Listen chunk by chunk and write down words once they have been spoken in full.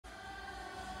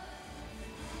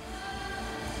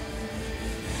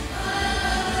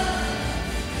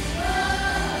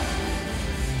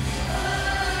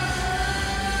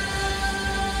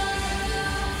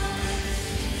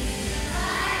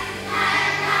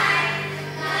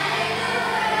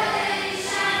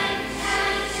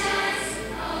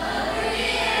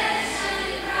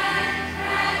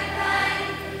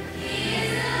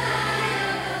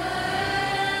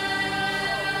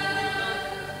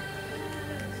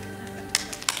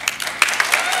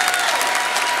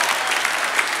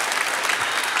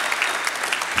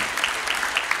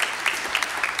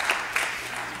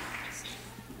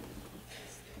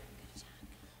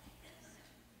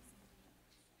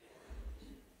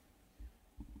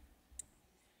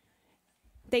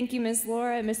Thank you, Ms.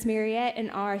 Laura, Ms. Mariette, and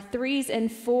our 3s and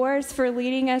 4s for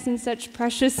leading us in such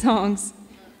precious songs.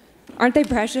 Aren't they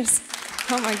precious?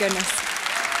 Oh my goodness.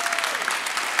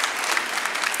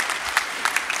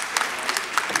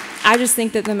 I just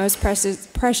think that the most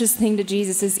precious thing to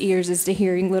Jesus' ears is to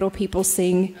hearing little people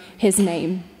sing his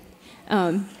name.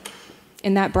 And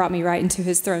that brought me right into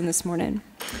his throne this morning.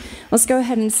 Let's go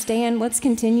ahead and stand. Let's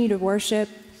continue to worship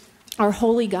our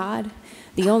holy God,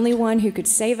 the only one who could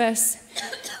save us,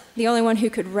 the only one who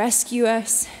could rescue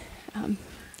us.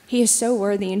 He is so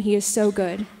worthy and he is so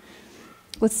good.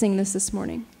 Let's sing this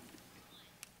morning.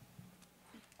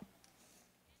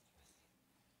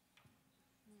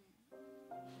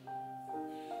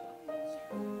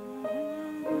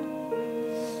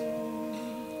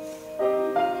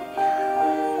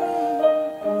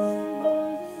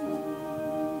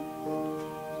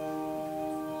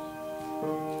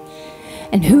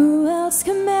 And who else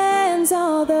commands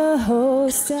all the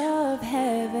hosts of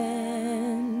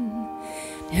heaven?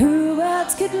 Who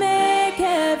else could make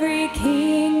every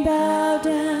king bow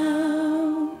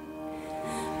down?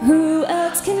 Who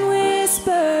else can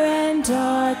whisper and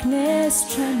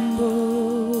darkness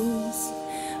trembles?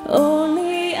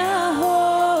 Only a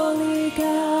holy God.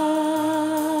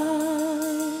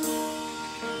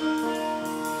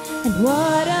 And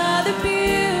what other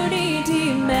beauty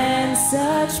demands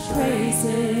such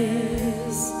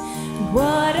praises?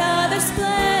 What other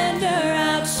splendor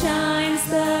outshines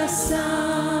the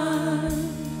sun?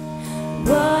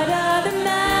 What other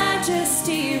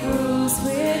majesty rules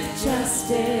with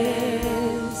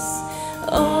justice?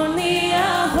 Only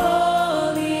a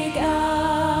holy God.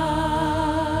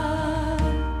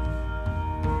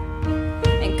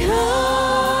 And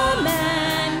come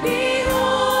and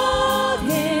behold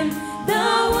him,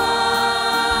 the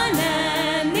one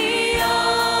and the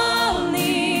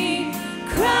only.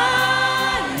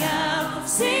 Cry out,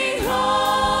 sing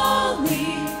holy,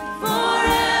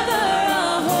 forever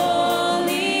a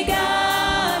holy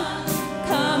God.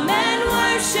 Come and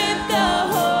worship the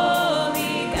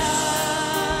holy God.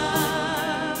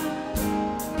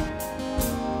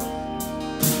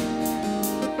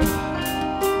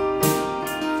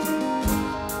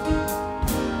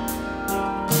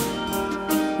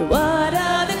 What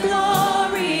other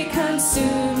glory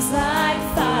consumes like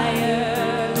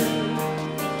fire?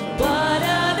 What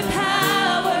other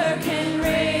power can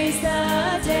raise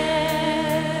the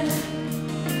dead?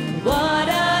 What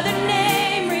other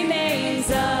name remains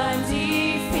undefeated?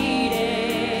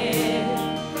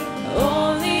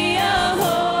 Only a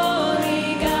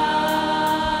holy God.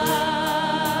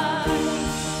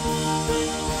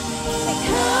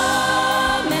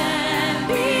 Come and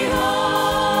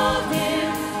behold him,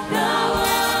 the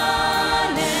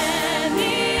one and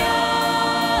the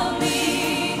only.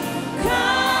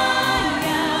 Cry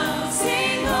out,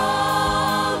 sing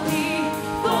holy,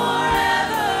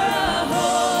 forever a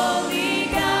holy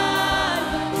God.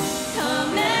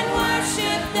 Come and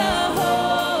worship the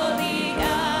holy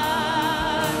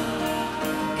God.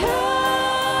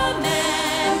 Come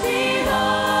and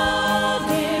behold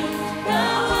him, the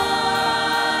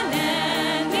one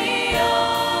and the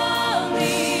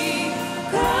only.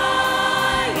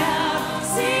 Cry out,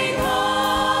 sing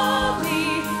holy,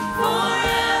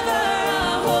 forever a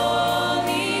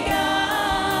holy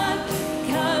God.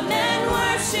 Come and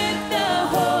worship the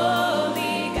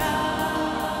holy God.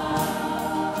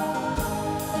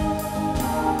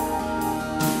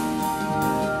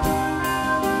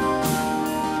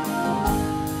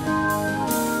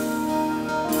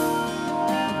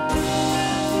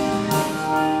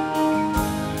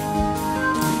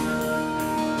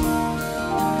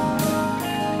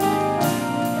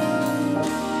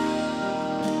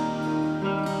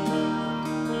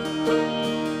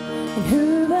 And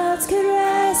who else could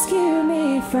rescue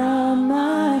me from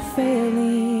my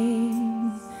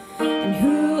failing? And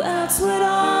who else would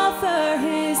offer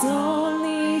his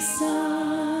only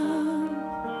son?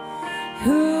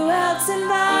 Who else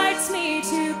invites me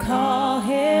to call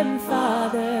him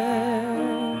Father?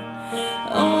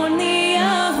 Only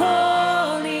a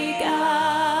holy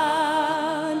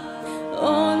God.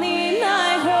 Only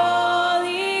my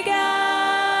holy God.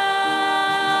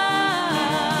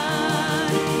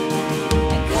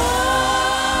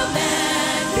 Come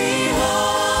and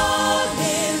behold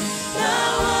him, the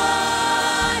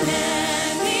one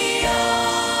and the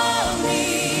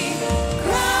only.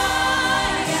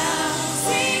 Cry out,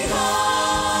 sing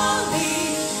holy,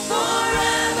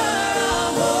 forever a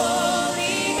holy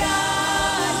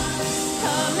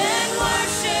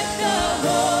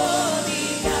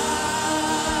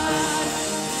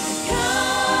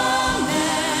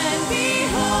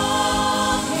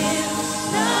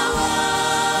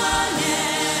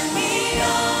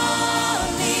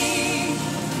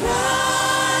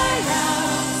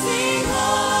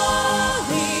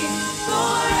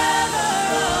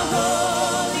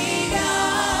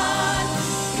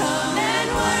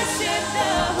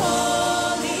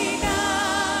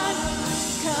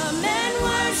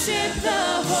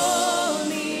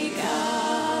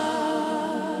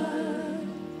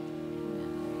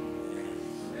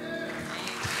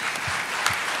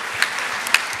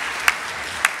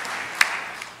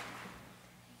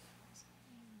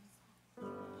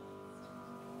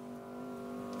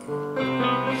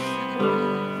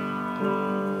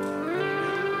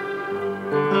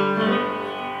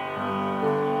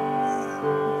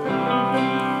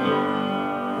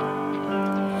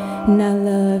And I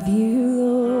love you,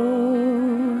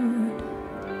 Lord.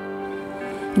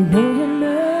 And may your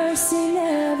mercy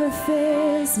never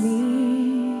fails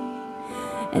me.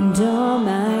 And all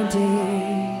my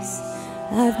days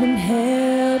I've been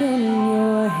held in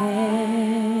your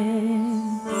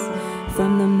hands.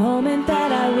 From the moment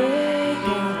that I wake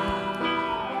up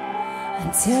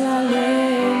until I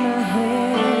lay my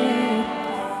head,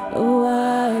 oh,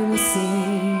 I will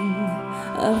sing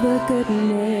of the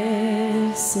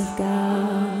goodness of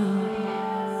God.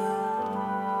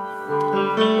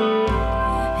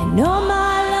 And all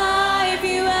my life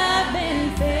you have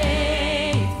been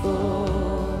faithful.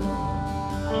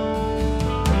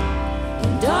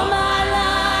 And all my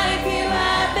life you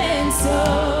have been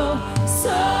so,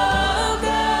 so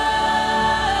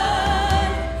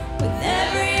good. With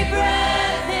every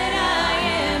breath that I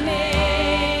am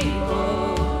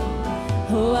able,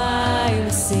 oh, I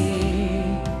will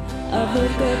sing of the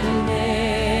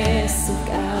goodness of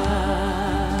God.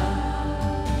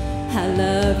 I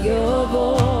love your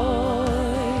voice.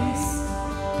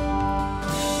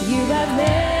 You have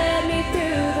led me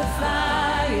through the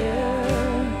fire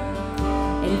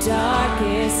in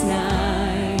darkest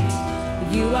night.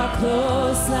 You are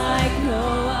close like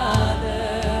no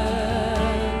other.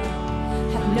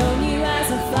 I've known you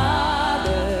as a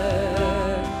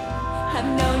father. I've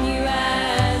known you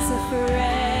as a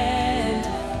friend.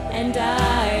 And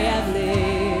I have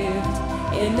lived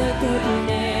in the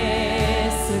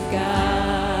goodness of God.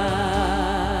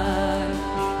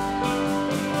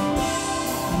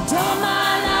 And all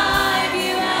my life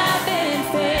you have been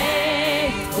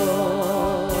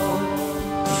faithful.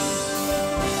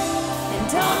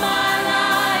 And all my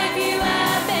life you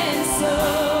have been so,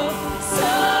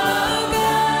 so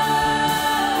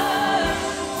good.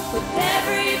 With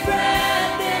every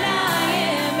breath that I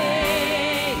am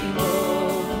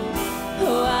able,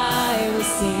 oh, I will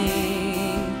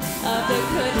sing of the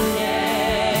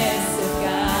goodness of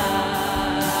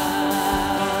God.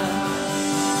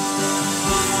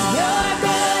 Your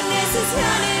goodness is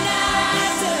running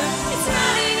after, it's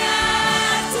running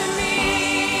after me.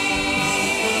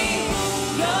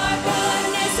 Your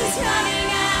goodness is running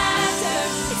after,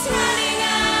 it's running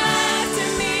after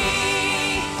me.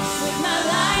 With my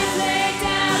life laid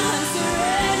down, I'm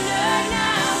surrendered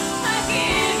now. I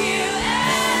give you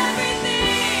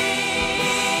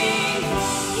everything.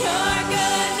 Your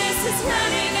goodness is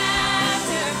running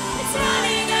after, it's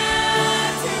running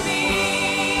after me.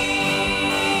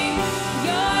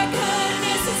 Your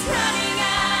goodness is running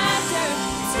after,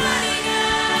 it's running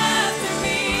after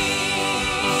me.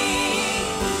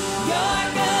 Your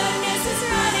goodness is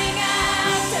running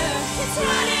after, it's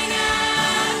running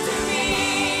after me.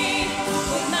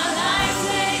 With my life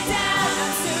laid down,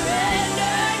 I'm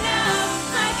surrendered now.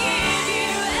 I give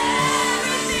you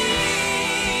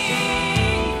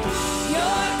everything.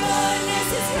 Your goodness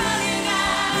is running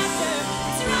after,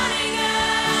 it's running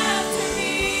after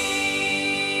me.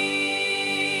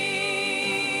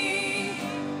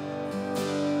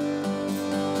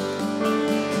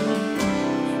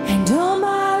 And all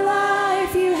my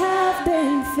life you have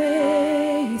been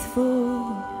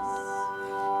faithful.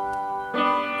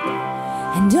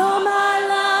 And all my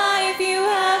life you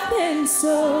have been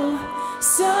so,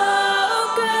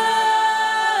 so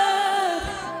good.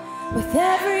 With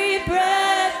every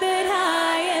breath that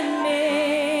I am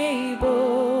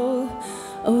able,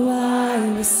 oh, I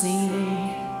will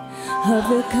sing of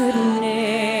the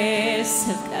goodness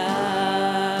of God.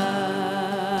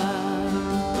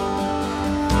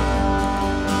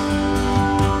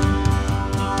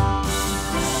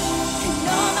 And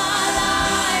all my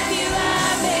life you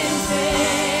have been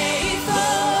faithful.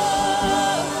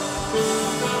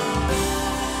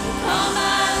 All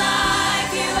my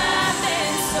life you have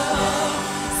been so,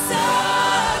 so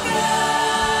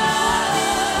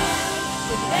good.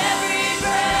 With every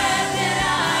breath that I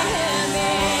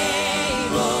am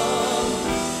able,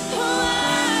 oh, I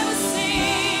will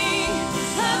sing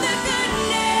of the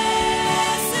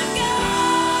goodness of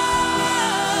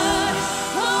God.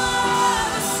 Oh, I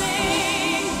will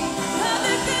sing of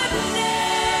the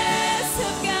goodness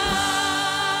of God.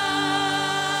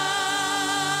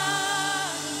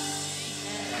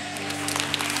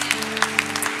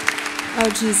 Oh,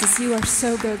 Jesus, you are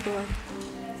so good, Lord.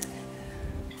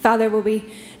 Father, will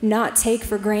we not take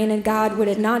for granted, God? Would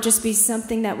it not just be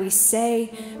something that we say,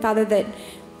 Father, that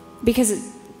because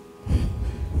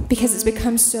it's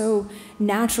become so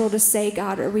natural to say,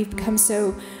 God, or we've become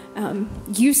so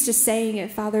used to saying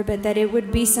it, Father, but that it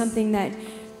would be something that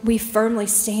we firmly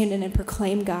stand in and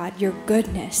proclaim, God, your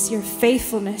goodness, your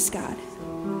faithfulness, God.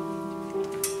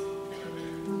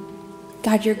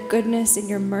 God, your goodness and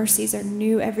your mercies are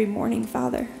new every morning,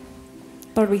 Father.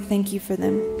 Lord, we thank you for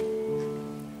them.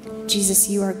 Jesus,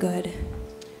 you are good.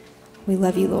 We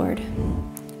love you, Lord.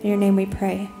 In your name we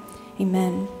pray.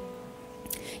 Amen.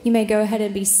 You may go ahead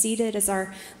and be seated as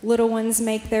our little ones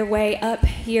make their way up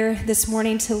here this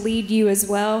morning to lead you as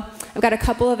well. I've got a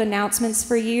couple of announcements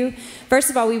for you. First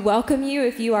of all, we welcome you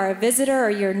if you are a visitor or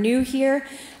you're new here.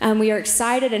 We are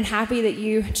excited and happy that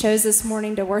you chose this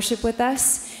morning to worship with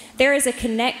us. There is a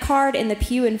Connect card in the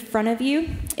pew in front of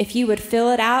you. If you would fill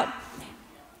it out.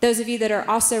 Those of you that are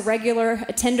also regular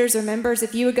attenders or members,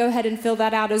 if you would go ahead and fill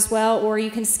that out as well, or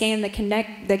you can scan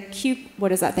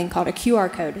what is that thing called? A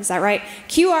QR code, is that right?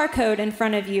 QR code in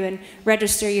front of you and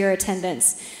register your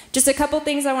attendance. Just a couple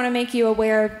things I want to make you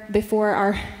aware of before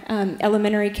our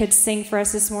elementary kids sing for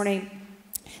us this morning.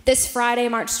 This Friday,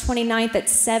 March 29th at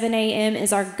 7 a.m.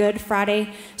 is our Good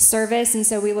Friday service, and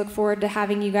so we look forward to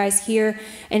having you guys here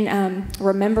and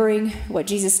remembering what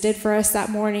Jesus did for us that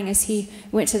morning as he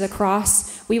went to the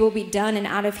cross. We will be done and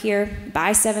out of here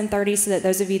by 7:30 so that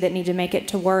those of you that need to make it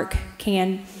to work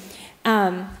can.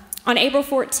 On April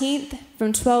 14th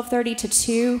from 12:30 to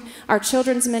 2, our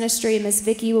children's ministry, Miss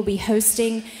Vicki, will be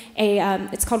hosting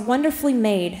it's called Wonderfully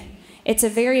Made. It's a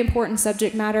very important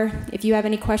subject matter. If you have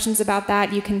any questions about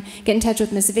that, you can get in touch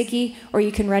with Miss Vicki or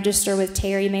you can register with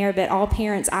Terry Mayer. But all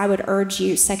parents, I would urge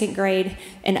you, second grade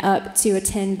and up, to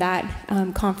attend that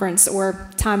conference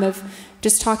or time of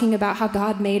just talking about how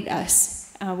God made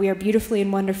us. We are beautifully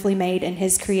and wonderfully made in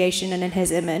his creation and in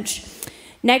his image.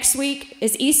 Next week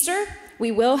is Easter. We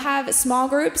will have small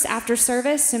groups after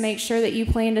service, so make sure that you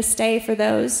plan to stay for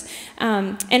those.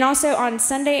 And also on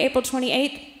Sunday, April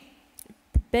 28th,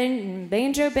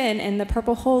 Banjo Ben and the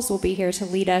Purple Holes will be here to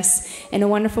lead us in a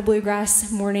wonderful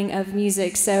bluegrass morning of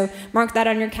music. So mark that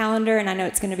on your calendar, and I know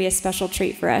it's going to be a special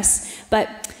treat for us.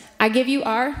 But I give you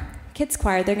our kids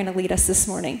choir. They're going to lead us this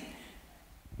morning.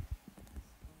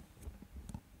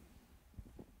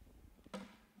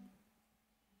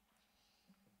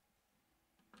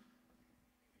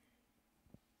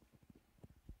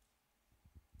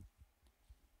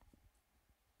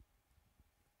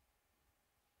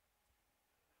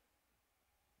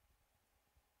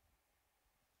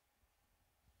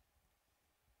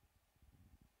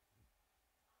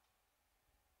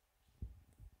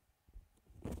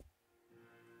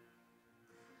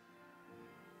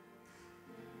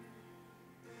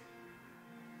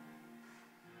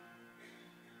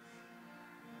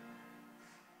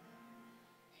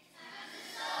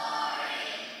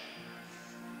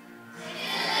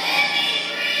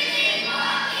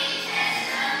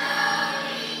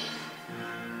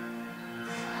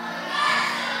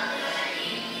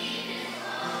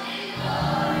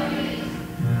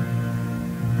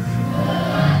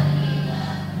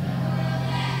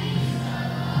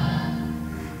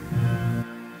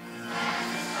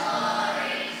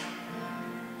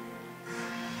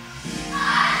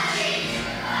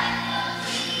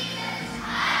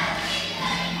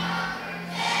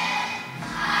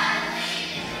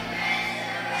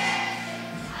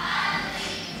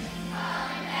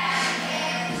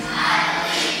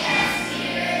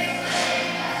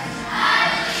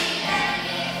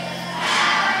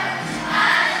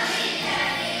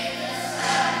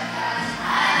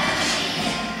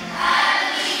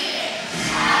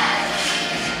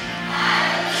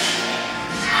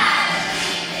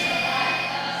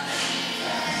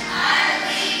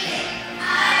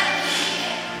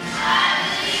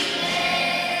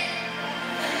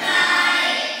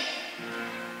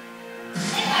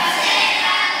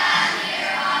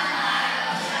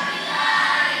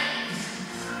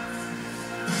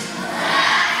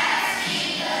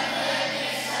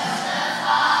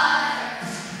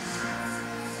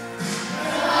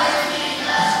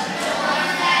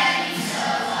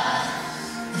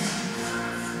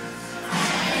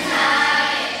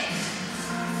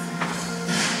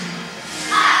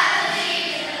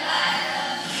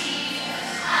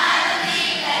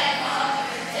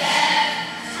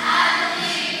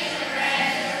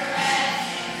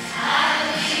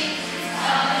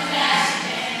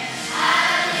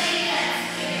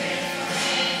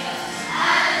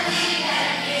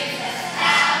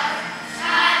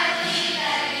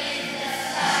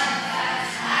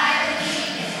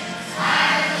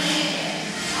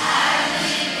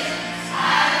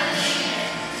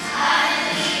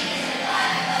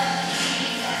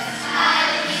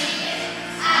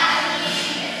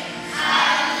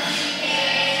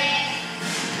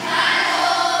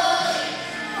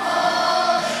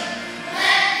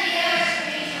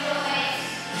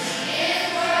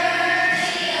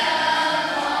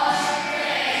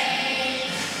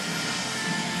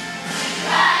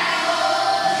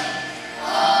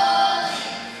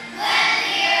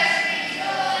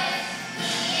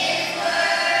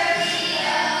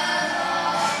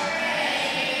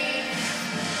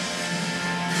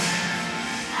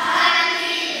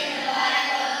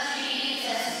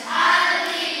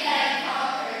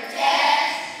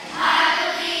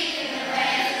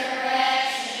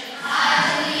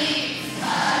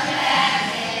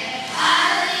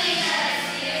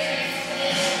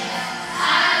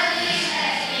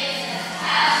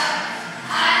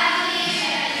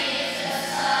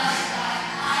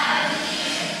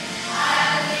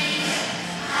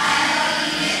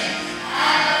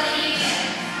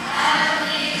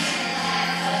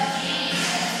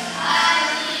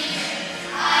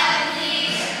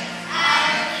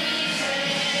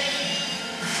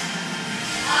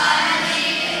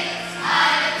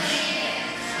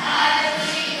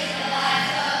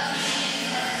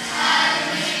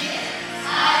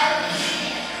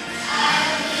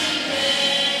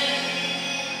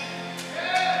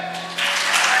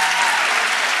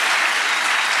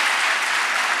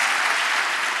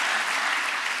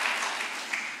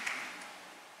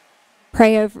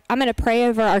 I'm going to pray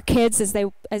over our kids as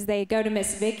they go to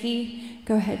Miss Vicky.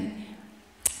 Go ahead.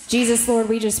 Jesus, Lord,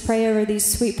 we just pray over these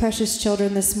sweet, precious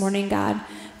children this morning, God.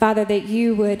 Father, that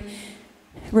you would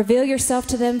reveal yourself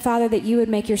to them, Father, that you would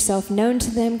make yourself known to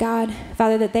them, God.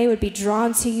 Father, that they would be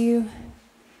drawn to you.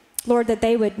 Lord, that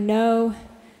they would know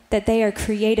that they are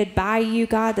created by you,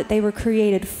 God, that they were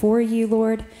created for you,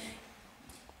 Lord.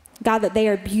 God, that they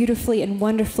are beautifully and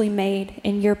wonderfully made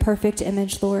in your perfect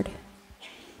image, Lord.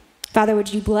 Father,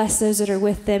 would you bless those that are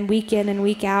with them week in and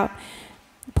week out,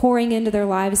 pouring into their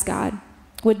lives, God.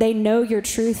 Would they know your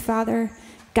truth, Father?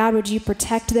 God, would you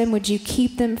protect them? Would you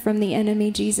keep them from the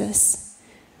enemy, Jesus?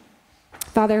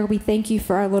 Father, we thank you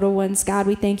for our little ones, God.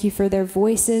 We thank you for their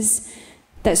voices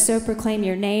that so proclaim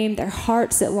your name, their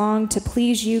hearts that long to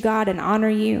please you, God, and honor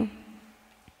you.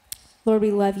 Lord,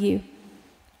 we love you.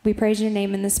 We praise your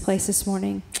name in this place this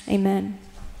morning. Amen.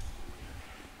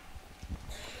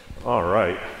 All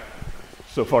right.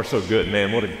 So far, so good,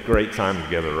 man. What a great time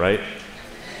together, right?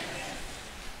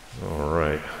 All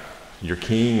right. Your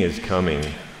King is coming.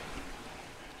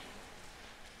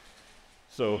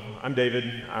 So I'm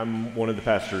David. I'm one of the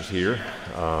pastors here.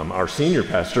 Our senior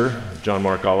pastor, John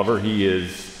Mark Oliver, he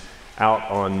is out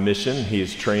on mission. He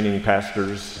is training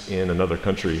pastors in another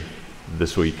country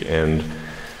this week and,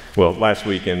 well, last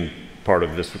week and part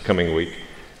of this coming week.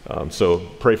 So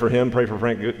pray for him, pray for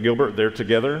Frank Gilbert. They're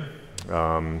together.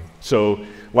 So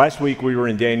last week we were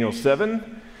in Daniel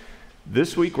 7.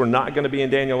 This week we're not going to be in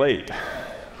Daniel 8.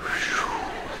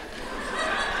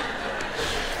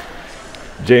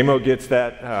 JMO gets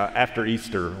that after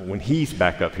Easter when he's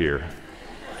back up here.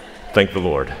 Thank the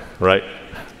Lord, right?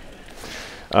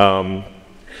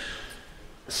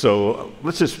 So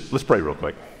let's pray real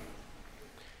quick.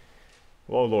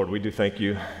 Oh Lord, we do thank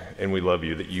you and we love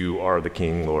you that you are the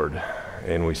King, Lord,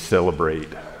 and we celebrate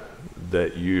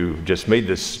that you just made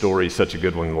this story such a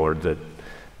good one, Lord,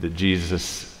 that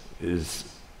Jesus is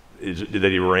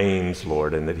that he reigns,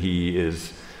 Lord, and that he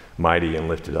is mighty and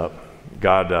lifted up.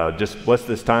 God, just bless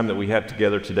this time that we have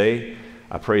together today.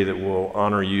 I pray that we'll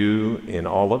honor you in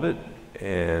all of it,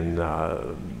 and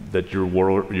that your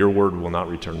word will not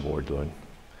return void, Lord.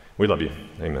 We love you.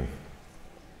 Amen.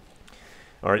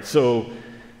 All right, so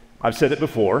I've said it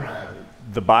before.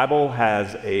 The Bible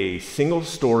has a single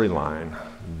storyline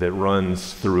that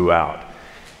runs throughout.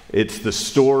 It's the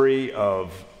story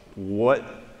of what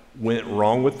went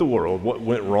wrong with the world, what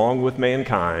went wrong with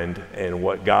mankind, and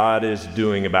what God is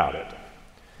doing about it.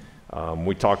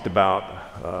 We talked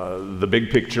about the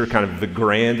big picture, kind of the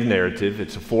grand narrative.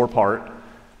 It's a 4-part: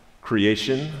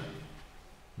 creation,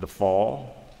 the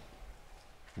fall,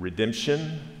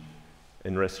 redemption,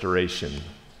 and restoration.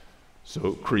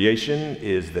 So creation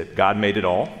is that God made it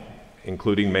all,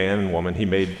 including man and woman. He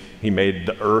made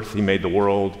the earth, he made the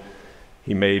world,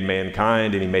 he made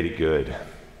mankind, and he made it good.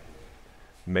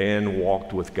 Man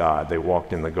walked with God. They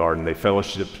walked in the garden. They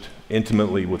fellowshiped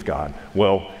intimately with God.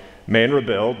 Well, man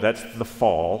rebelled. That's the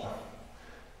fall.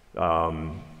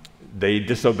 They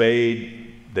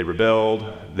disobeyed. They rebelled.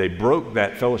 They broke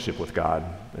that fellowship with God.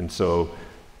 And so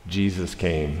Jesus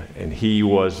came, and he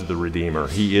was the Redeemer.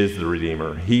 He is the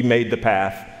Redeemer. He made the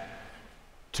path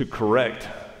to correct,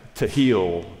 to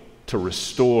heal, to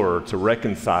restore, to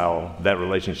reconcile that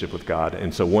relationship with God.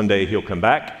 And so one day he'll come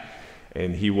back,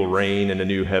 and he will reign in a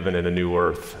new heaven and a new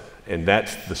earth. And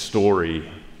that's the story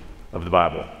of the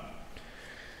Bible.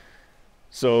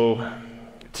 So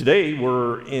today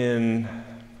we're going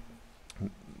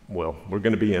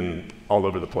to be in all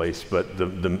over the place, but the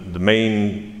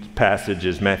main passage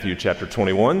is Matthew chapter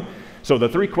 21. So the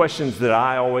 3 questions that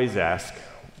I always ask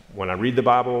when I read the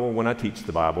Bible, when I teach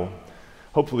the Bible,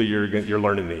 hopefully you're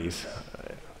learning these.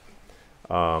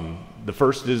 The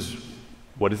first is,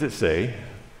 what does it say?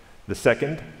 The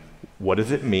second, what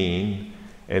does it mean?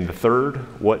 And the third,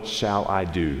 what shall I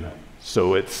do?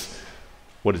 So it's,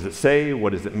 what does it say?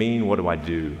 What does it mean? What do I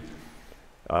do?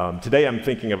 Today I'm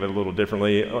thinking of it a little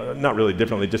differently, not really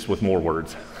differently, just with more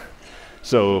words.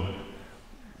 So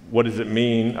what does it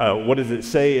mean? What does it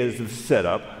say is the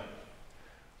setup.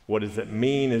 What does it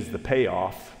mean is the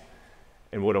payoff.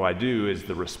 And what do I do is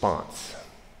the response.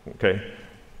 Okay?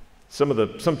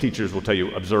 Some teachers will tell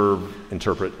you observe,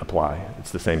 interpret, apply.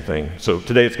 It's the same thing. So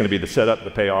today it's going to be the setup,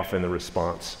 the payoff, and the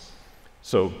response.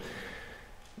 So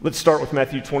let's start with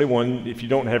Matthew 21. If you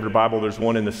don't have your Bible, there's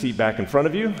one in the seat back in front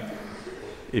of you.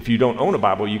 If you don't own a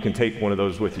Bible, you can take one of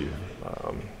those with you.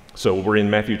 So we're in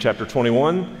Matthew chapter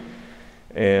 21,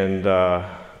 and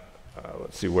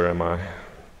let's see, where am I?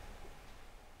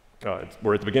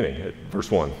 We're at the beginning, at verse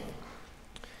 1.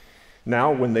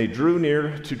 Now, when they drew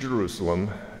near to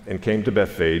Jerusalem and came to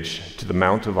Bethphage, to the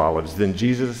Mount of Olives. Then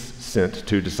Jesus sent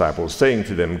 2 disciples, saying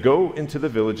to them, "Go into the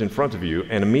village in front of you,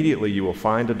 and immediately you will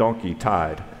find a donkey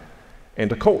tied,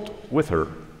 and a colt with her.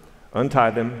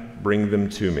 Untie them, bring them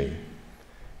to me.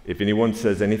 If anyone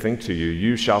says anything to you,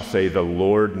 you shall say, 'The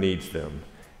Lord needs them,'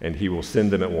 and he will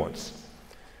send them at once."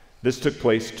 This took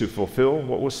place to fulfill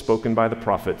what was spoken by the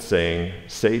prophet, saying,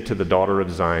 "Say to the daughter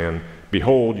of Zion,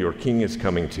 behold, your king is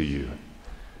coming to you,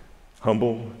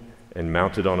 humble and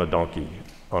mounted on a donkey,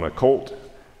 on a colt,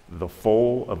 the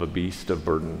foal of a beast of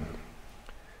burden."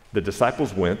 The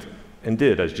disciples went and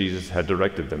did as Jesus had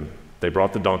directed them. They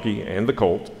brought the donkey and the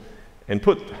colt and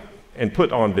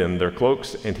put on them their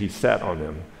cloaks, and he sat on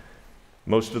them.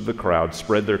 Most of the crowd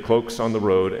spread their cloaks on the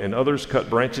road, and others cut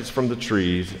branches from the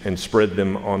trees and spread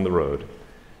them on the road.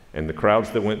 And the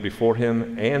crowds that went before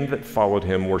him and that followed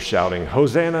him were shouting,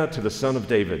 "Hosanna to the Son of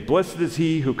David! Blessed is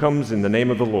he who comes in the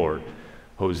name of the Lord!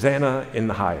 Hosanna in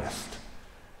the highest!"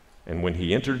 And when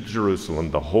he entered Jerusalem,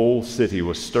 the whole city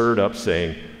was stirred up,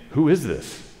 saying, "Who is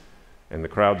this?" And the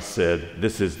crowd said,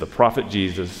 "This is the prophet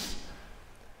Jesus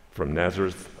from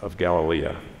Nazareth of Galilee.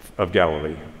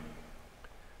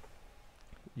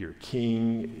 Your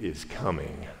king is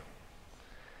coming."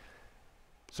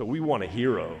 So we want a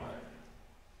hero.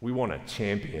 We want a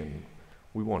champion.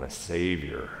 We want a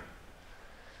savior.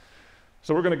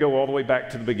 So we're going to go all the way back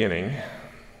to the beginning.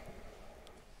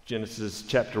 Genesis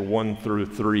chapter 1 through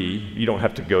 3. You don't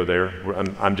have to go there.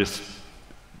 I'm just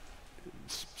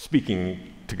speaking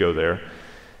to go there.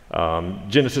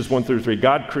 Genesis 1 through 3.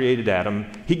 God created Adam.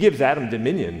 He gives Adam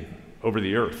dominion over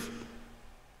the earth.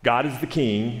 God is the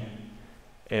king,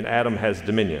 and Adam has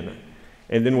dominion.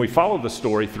 And then we follow the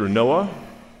story through Noah.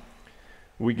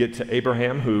 We get to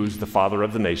Abraham, who's the father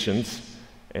of the nations,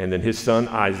 and then his son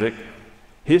Isaac,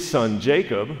 his son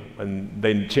Jacob, and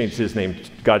they changed his name,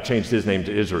 God changed his name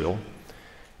to Israel,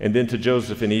 and then to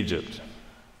Joseph in Egypt.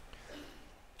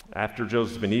 After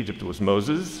Joseph in Egypt was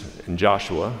Moses and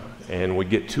Joshua, and we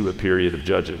get to a period of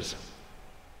judges.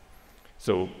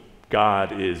 So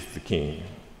God is the king.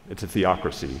 It's a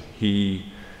theocracy. He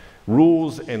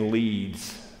rules and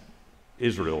leads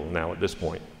Israel now at this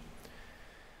point.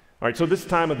 All right, so this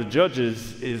time of the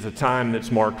Judges is a time that's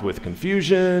marked with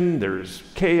confusion, there's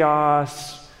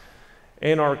chaos,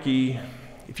 anarchy.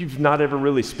 If you've not ever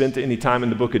really spent any time in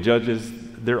the book of Judges,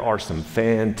 there are some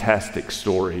fantastic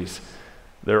stories.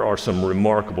 There are some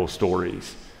remarkable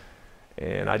stories.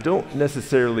 And I don't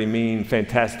necessarily mean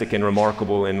fantastic and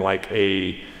remarkable in like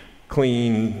a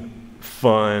clean,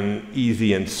 fun,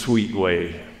 easy, and sweet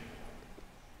way.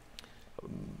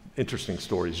 Interesting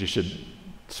stories. You should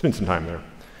spend some time there.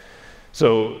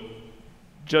 So,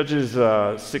 Judges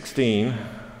 16,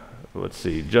 let's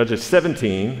see, Judges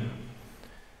 17,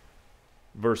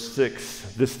 verse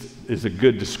 6. This is a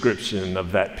good description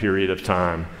of that period of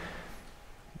time.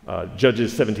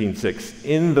 Judges 17:6.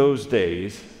 In those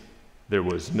days, there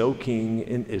was no king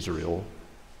in Israel.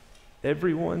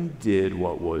 Everyone did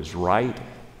what was right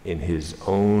in his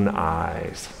own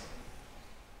eyes.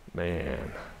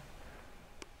 Man.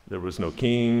 There was no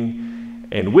king,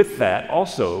 and with that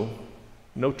also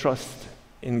no trust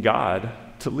in God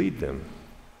to lead them.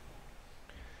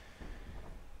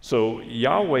 So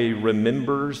Yahweh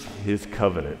remembers his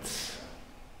covenants.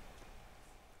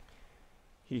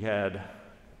 He had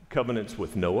covenants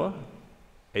with Noah,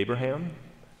 Abraham,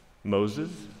 Moses,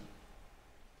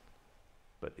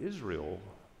 but Israel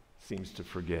seems to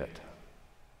forget.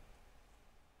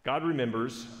 God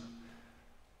remembers,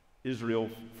 Israel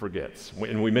forgets.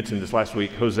 And we mentioned this last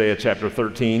week, Hosea chapter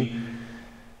 13.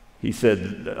 He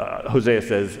said, Hosea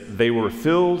says, "They were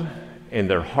filled and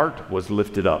their heart was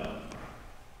lifted up.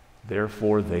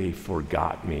 Therefore they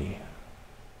forgot me."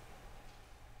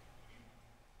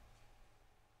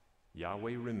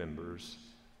 Yahweh remembers,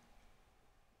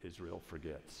 Israel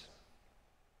forgets.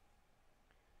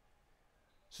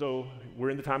 So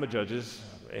we're in the time of Judges,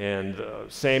 and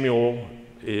Samuel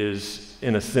is,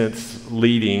 in a sense,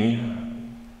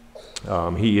 leading.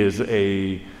 He is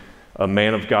a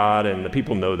man of God, and the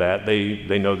people know that.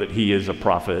 They know that he is a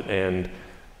prophet and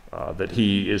that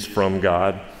he is from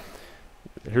God.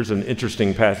 Here's an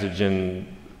interesting passage in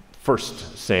 1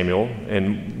 Samuel,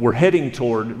 and we're in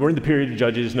the period of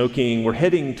Judges, no king. We're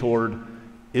heading toward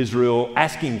Israel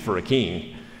asking for a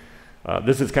king.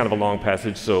 This is kind of a long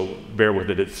passage, so bear with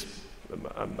it.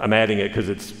 I'm adding it because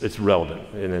it's relevant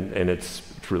and it's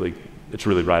really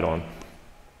right on.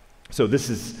 So this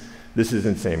is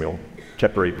in Samuel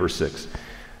chapter 8, verse 6.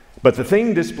 But the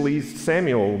thing displeased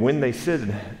Samuel when they said,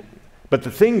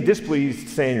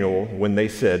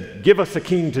 "Give us a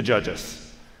king to judge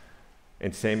us."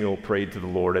 And Samuel prayed to the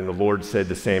Lord, and the Lord said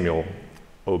to Samuel,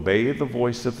 obey the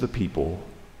voice of the people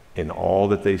in all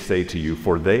that they say to you,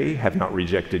 for they have not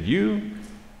rejected you,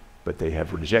 but they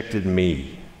have rejected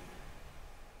me.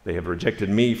 They have rejected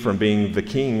me from being the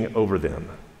king over them.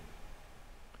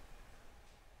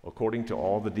 According to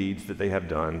all the deeds that they have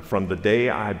done, from the day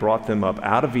I brought them up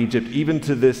out of Egypt, even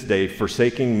to this day,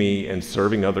 forsaking me and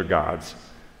serving other gods,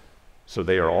 so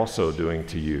they are also doing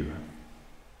to you.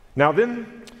 Now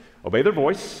then, obey their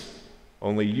voice,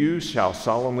 only you shall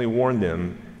solemnly warn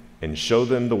them and show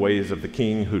them the ways of the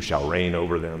king who shall reign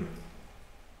over them.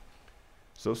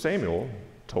 So Samuel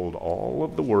told all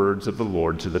of the words of the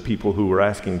Lord to the people who were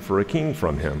asking for a king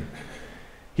from him.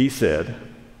 He said,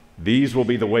 "These will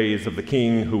be the ways of the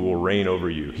king who will reign over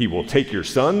you. He will take your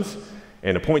sons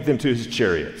and appoint them to his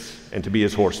chariots and to be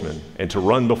his horsemen and to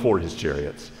run before his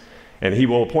chariots. And he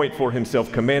will appoint for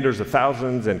himself commanders of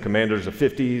thousands and commanders of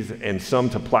 50s, and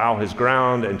some to plow his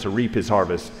ground and to reap his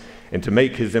harvest, and to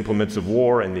make his implements of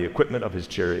war and the equipment of his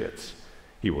chariots.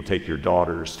 He will take your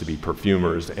daughters to be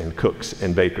perfumers and cooks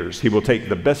and bakers. He will take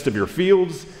the best of your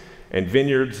fields and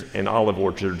vineyards and olive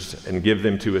orchards and give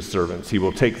them to his servants. He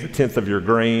will take the tenth of your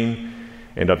grain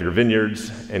and of your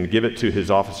vineyards and give it to his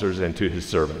officers and to his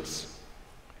servants.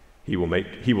 He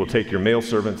will take your male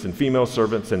servants and female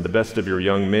servants and the best of your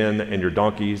young men and your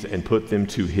donkeys and put them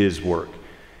to his work.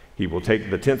 He will take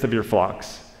the tenth of your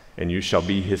flocks, and you shall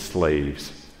be his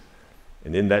slaves.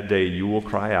 And in that day you will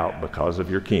cry out because of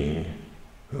your king,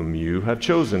 whom you have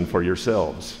chosen for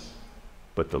yourselves.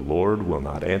 But the Lord will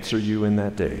not answer you in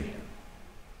that day."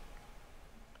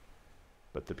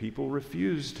 But the people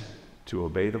refused to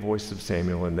obey the voice of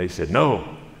Samuel, and they said,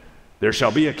 "No, there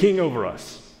shall be a king over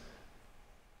us,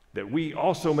 that we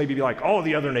also may be like all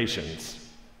the other nations,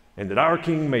 and that our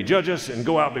king may judge us and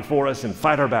go out before us and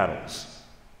fight our battles."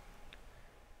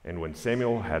 And when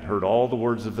Samuel had heard all the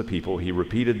words of the people, he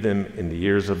repeated them in the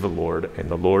ears of the Lord. And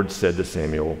the Lord said to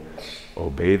Samuel,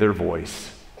 "Obey their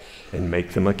voice and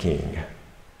make them a king."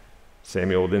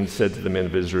 Samuel then said to the men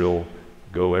of Israel,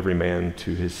 "Go every man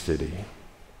to his city."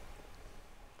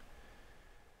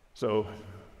 So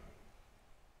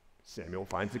Samuel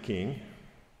finds a king.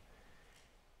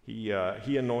 He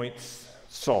anoints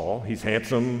Saul. He's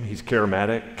handsome, he's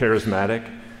charismatic,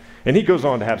 and he goes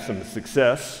on to have some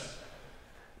success.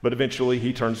 But eventually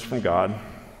he turns from God.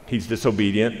 He's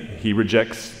disobedient. He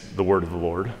rejects the word of the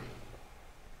Lord.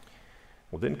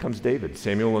 Well, then comes David.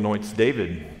 Samuel anoints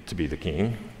David to be the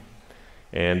king.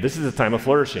 And this is a time of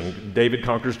flourishing. David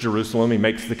conquers Jerusalem. He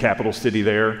makes the capital city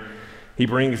there. He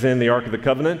brings in the Ark of the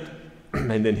Covenant.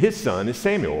 And then his son is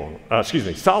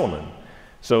Solomon.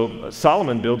 So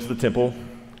Solomon builds the temple.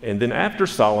 And then after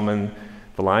Solomon,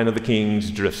 the line of the kings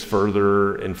drifts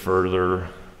further and further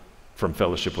from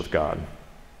fellowship with God.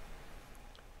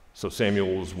 So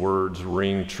Samuel's words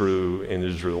ring true in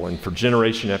Israel, and for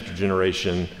generation after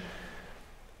generation,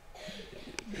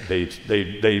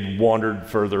 they wandered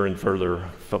further and further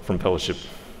from fellowship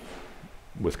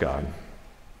with God.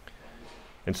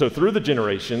 And so through the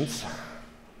generations,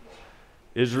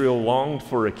 Israel longed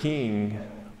for a king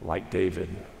like David,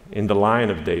 in the line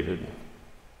of David.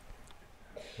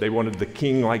 They wanted the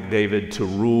king like David to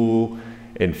rule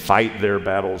and fight their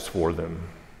battles for them.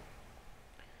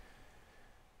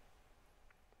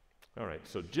 All right,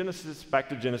 so back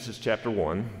to Genesis chapter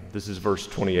 1. This is verse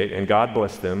 28. And God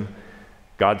blessed them.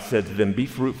 God said to them, "Be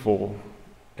fruitful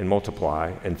and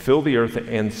multiply, and fill the earth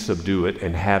and subdue it,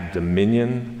 and have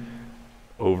dominion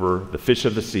over the fish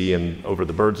of the sea, and over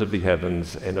the birds of the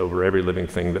heavens, and over every living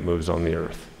thing that moves on the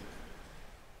earth."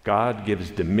 God gives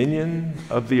dominion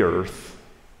of the earth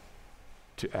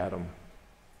to Adam.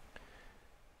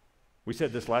 We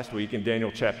said this last week in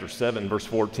Daniel chapter 7, verse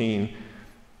 14.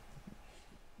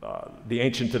 The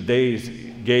Ancient of Days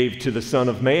gave to the Son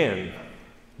of Man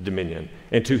dominion,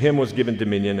 and to him was given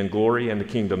dominion and glory and the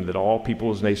kingdom, that all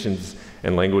peoples, nations,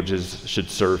 and languages should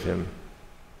serve him.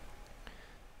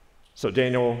 So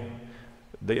Daniel,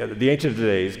 the Ancient of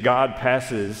Days, God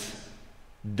passes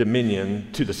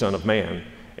dominion to the Son of Man.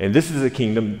 And this is a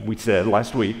kingdom, we said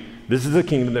last week, this is a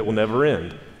kingdom that will never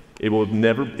end. It will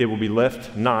be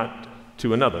left not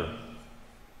to another.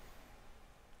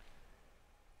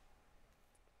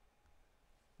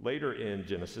 Later in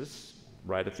Genesis,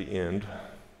 right at the end,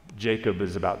 Jacob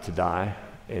is about to die,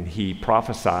 and he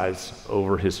prophesies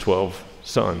over his 12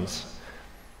 sons.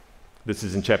 This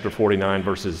is in chapter 49,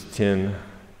 verses 10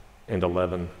 and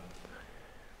 11.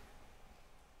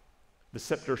 "The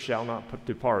scepter shall not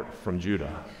depart from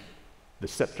Judah. The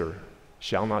scepter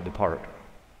shall not depart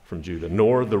from Judah,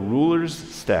 nor the ruler's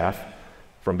staff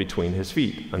from between his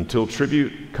feet, until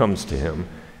tribute comes to him,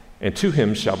 and to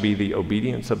him shall be the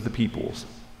obedience of the peoples.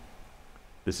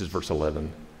 This is verse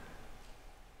 11.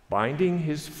 Binding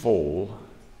his foal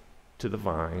to the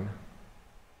vine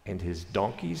and his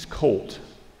donkey's colt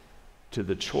to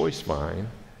the choice vine,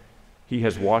 he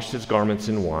has washed his garments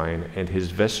in wine and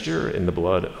his vesture in the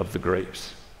blood of the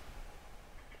grapes.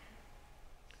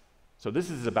 So this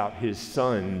is about his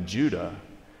son, Judah.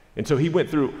 And so he went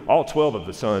through all 12 of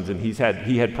the sons, and he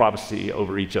had prophecy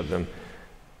over each of them.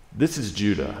 This is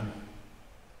Judah.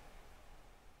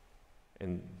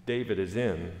 And David is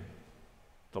in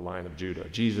the line of Judah.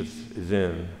 Jesus is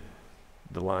in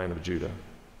the line of Judah.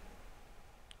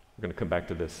 We're going to come back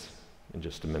to this in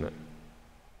just a minute.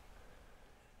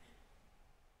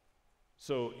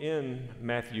 So in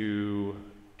Matthew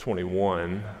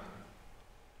 21,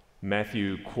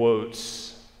 Matthew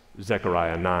quotes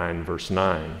Zechariah 9, verse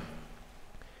 9.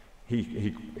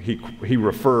 He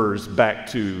refers back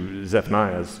to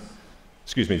Zechariah's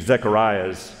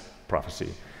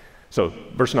prophecy. So,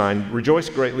 verse 9, rejoice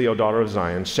greatly, O daughter of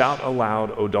Zion. Shout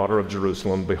aloud, O daughter of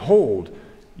Jerusalem. Behold,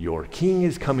 your king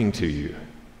is coming to you.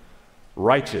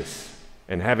 Righteous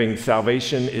and having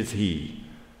salvation is he.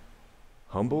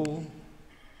 Humble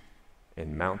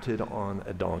and mounted on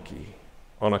a donkey,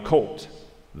 on a colt,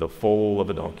 the foal of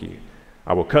a donkey.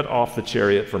 I will cut off the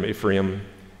chariot from Ephraim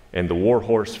and the war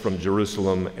horse from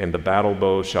Jerusalem, and the battle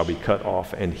bow shall be cut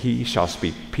off, and he shall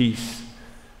speak peace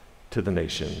to the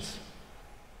nations.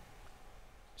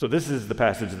 So this is the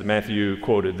passage that Matthew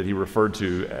quoted that he referred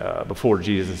to before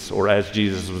Jesus, or as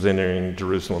Jesus was entering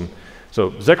Jerusalem.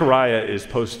 So Zechariah is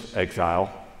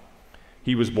post-exile.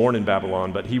 He was born in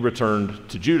Babylon, but he returned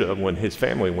to Judah when his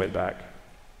family went back.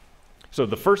 So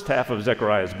the first half of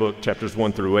Zechariah's book, chapters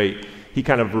 1 through 8, he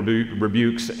kind of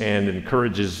rebukes and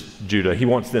encourages Judah. He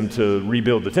wants them to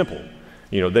rebuild the temple.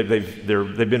 You know, they've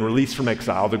been released from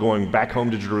exile. They're going back home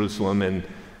to Jerusalem, and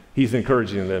he's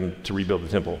encouraging them to rebuild the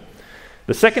temple.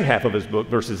 The second half of his book,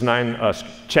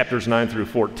 chapters 9 through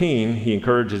 14, he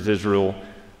encourages Israel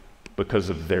because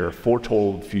of their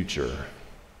foretold future.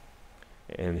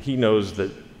 And he knows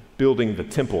that building the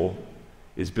temple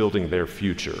is building their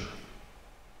future.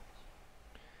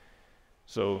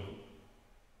 So,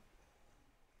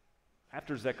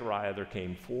 after Zechariah, there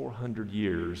came 400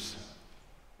 years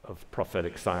of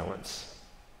prophetic silence.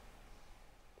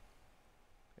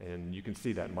 And you can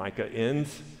see that Micah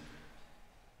ends,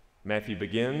 Matthew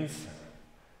begins,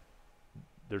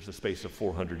 there's a space of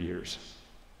 400 years.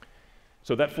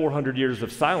 So that 400 years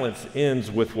of silence ends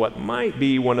with what might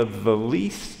be one of the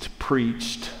least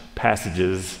preached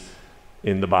passages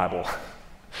in the Bible.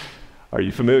 Are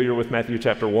you familiar with Matthew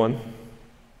chapter 1?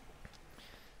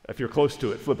 If you're close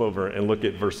to it, flip over and look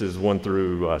at verses 1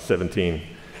 through 17.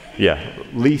 Yeah,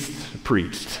 least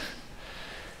preached.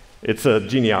 It's a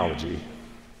genealogy.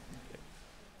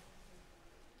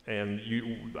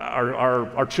 And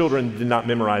our children did not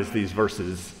memorize these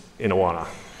verses in Awana.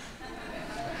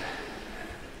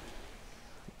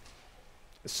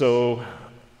 So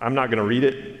I'm not going to read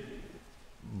it,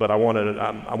 but I want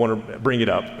to bring it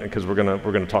up because we're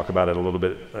going to talk about it a little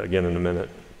bit again in a minute.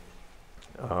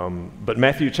 But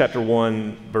Matthew chapter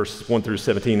 1, verse 1 through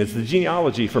 17 is the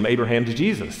genealogy from Abraham to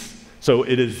Jesus. So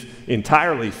it is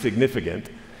entirely significant.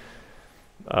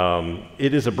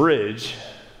 It is a bridge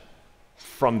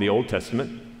from the Old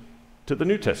Testament to the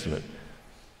New Testament.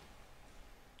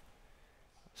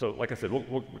 So like I said,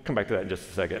 we'll come back to that in just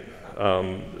a second.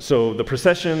 So the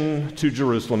procession to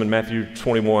Jerusalem in Matthew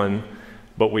 21,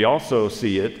 but we also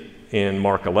see it in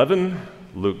Mark 11,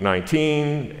 Luke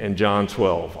 19, and John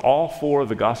 12. All four of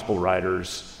the gospel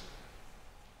writers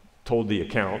told the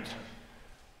account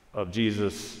of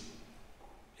Jesus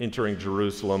entering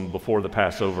Jerusalem before the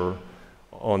Passover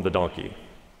on the donkey.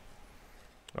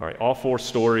 All right, all four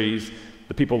stories,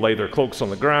 the people lay their cloaks on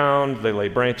the ground, they lay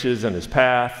branches in his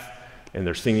path, and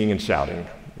they're singing and shouting.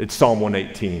 It's Psalm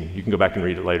 118. You can go back and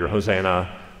read it later. Hosanna,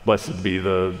 blessed be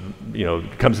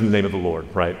comes in the name of the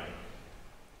Lord, right?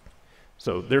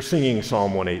 So they're singing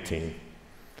Psalm 118.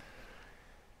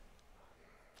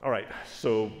 All right,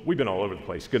 so we've been all over the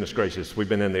place. Goodness gracious. We've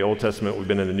been in the Old Testament, we've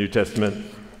been in the New Testament,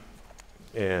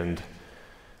 and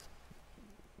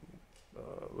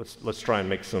let's try and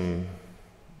make some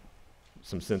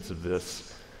sense of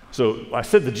this. So I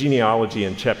said the genealogy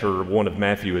in chapter 1 of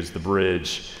Matthew is the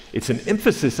bridge. It's an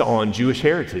emphasis on Jewish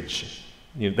heritage.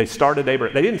 You know, they started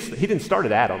Abraham. He didn't start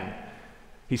at Adam.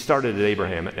 He started at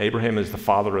Abraham. Abraham is the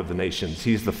father of the nations.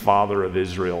 He's the father of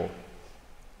Israel,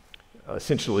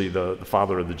 essentially the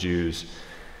father of the Jews.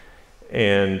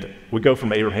 And we go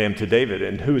from Abraham to David.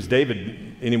 And who is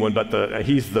David? Anyone but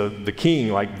he's the king.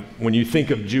 Like when you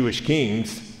think of Jewish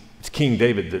kings, it's King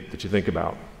David that you think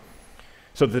about.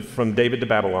 So from David to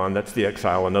Babylon, that's the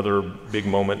exile, another big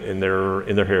moment in their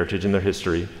heritage, in their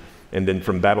history. And then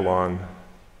from Babylon,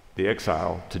 the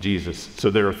exile to Jesus. So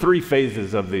there are 3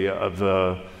 phases of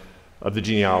the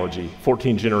genealogy: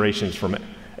 14 generations from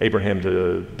Abraham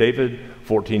to David,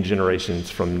 14 generations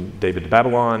from David to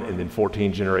Babylon, and then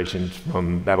 14 generations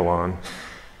from Babylon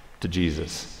to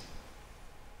Jesus.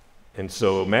 And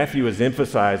so Matthew is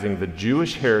emphasizing the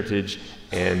Jewish heritage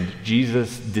and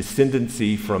Jesus'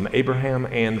 descendancy from Abraham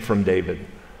and from David.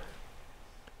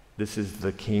 This is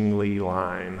the kingly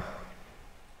line.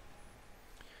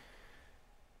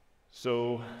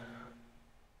 So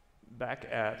back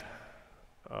at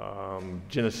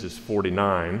Genesis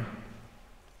 49,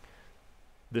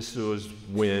 this was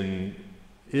when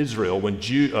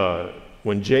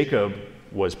when Jacob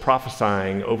was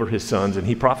prophesying over his sons, and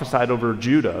he prophesied over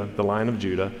Judah, the line of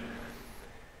Judah.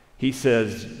 He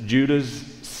says, Judah's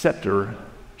scepter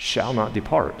shall not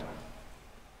depart.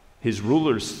 His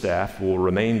ruler's staff will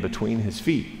remain between his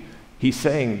feet. He's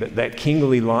saying that that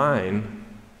kingly line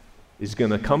is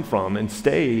going to come from and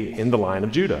stay in the line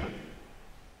of Judah.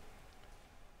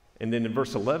 And then in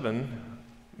verse 11,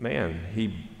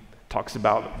 he talks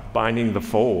about binding the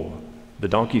foal, the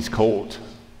donkey's colt,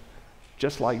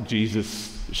 just like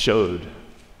Jesus showed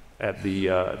at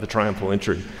the triumphal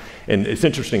entry. And it's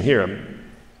interesting here.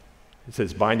 It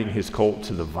says binding his colt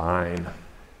to the vine,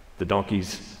 the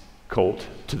donkey's colt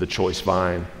to the choice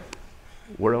vine.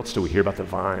 Where else do we hear about the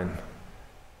vine?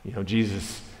 You know,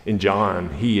 Jesus in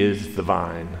John, he is the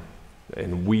vine,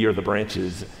 and we are the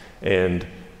branches. And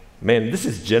man, this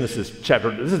is Genesis.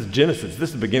 This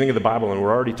is the beginning of the Bible, and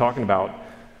we're already talking about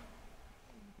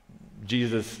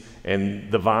Jesus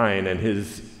and the vine and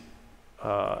his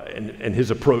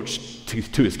approach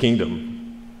to his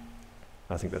kingdom.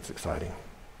 I think that's exciting.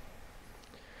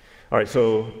 All right,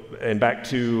 so, and back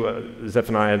to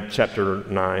Zephaniah chapter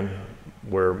 9,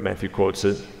 where Matthew quotes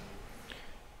it.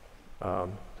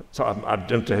 So I've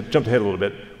jumped ahead a little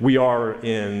bit. We are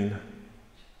in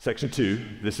section 2.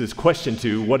 This is question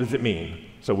 2. What does it mean?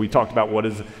 So we talked about what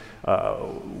does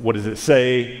it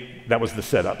say? That was the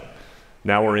setup.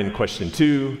 Now we're in question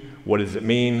 2. What does it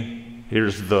mean?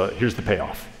 Here's the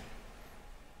payoff.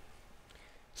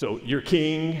 So your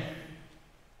king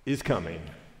is coming.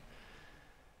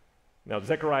 Now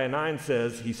Zechariah 9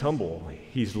 says he's humble,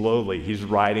 he's lowly, he's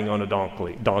riding on a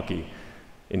donkey.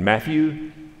 In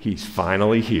Matthew, he's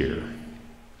finally here.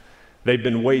 They've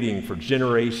been waiting for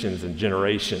generations and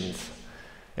generations,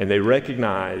 and they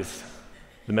recognize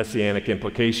the messianic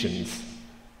implications.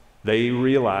 They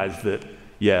realize that,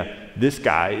 this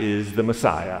guy is the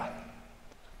Messiah.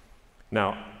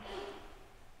 Now,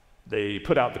 they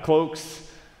put out the cloaks,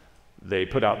 they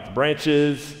put out the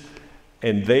branches,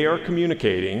 and they are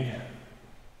communicating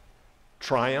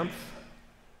triumph,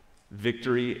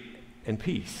 victory, and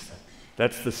peace.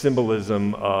 That's the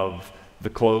symbolism of the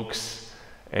cloaks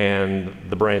and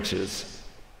the branches.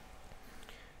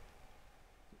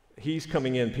 He's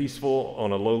coming in peaceful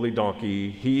on a lowly donkey.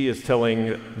 He is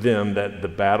telling them that the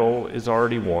battle is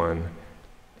already won.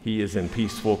 He is in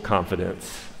peaceful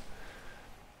confidence.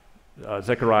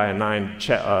 Zechariah 9,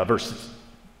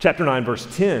 chapter 9, verse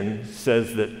 10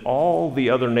 says that all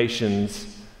the other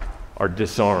nations are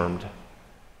disarmed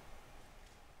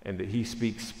and that he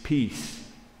speaks peace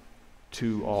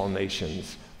to all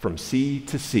nations, from sea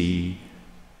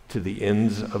to the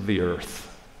ends of the earth.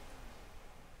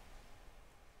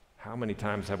 How many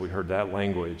times have we heard that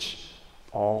language?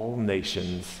 All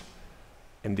nations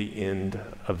and the end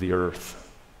of the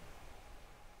earth.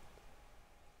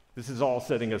 This is all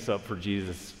setting us up for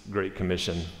Jesus' Great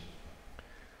Commission.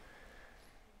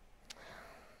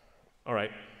 All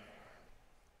right.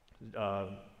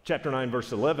 Chapter 9,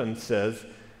 verse 11 says,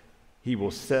 he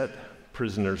will set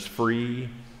prisoners free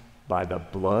by the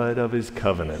blood of his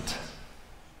covenant.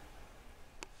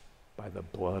 By the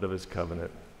blood of his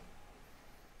covenant.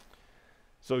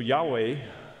 So Yahweh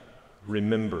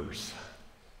remembers.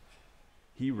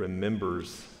 He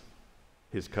remembers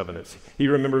his covenants. He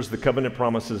remembers the covenant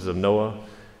promises of Noah,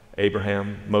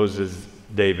 Abraham, Moses,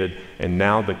 David, and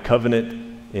now the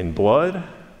covenant in blood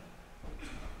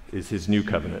is his new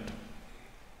covenant.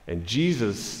 And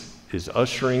Jesus is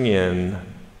ushering in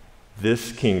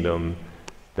this kingdom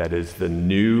that is the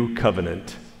new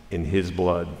covenant in his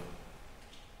blood.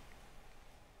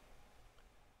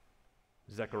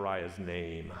 Zechariah's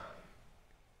name.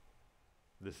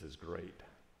 This is great.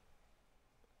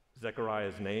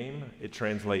 Zechariah's name, it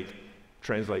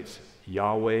translates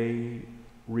Yahweh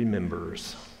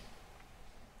remembers.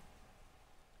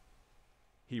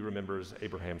 He remembers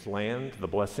Abraham's land, the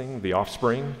blessing, the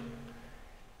offspring.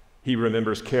 He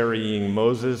remembers carrying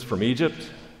Moses from Egypt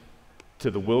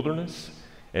to the wilderness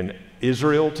and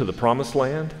Israel to the promised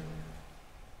land.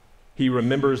 He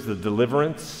remembers the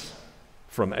deliverance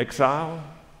from exile.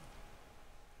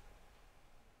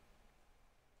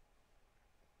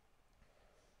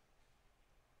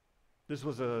 This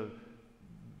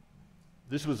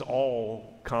was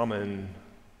all common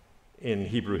in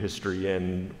Hebrew history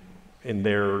and in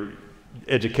their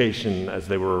education as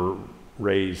they were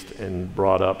raised and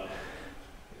brought up.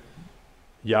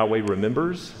 Yahweh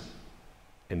remembers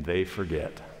and they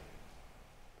forget.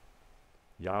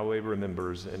 Yahweh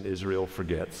remembers and Israel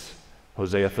forgets.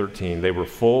 Hosea 13, they were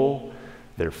full,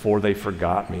 therefore they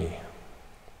forgot me.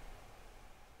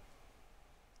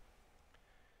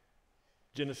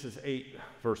 Genesis 8,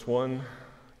 verse 1,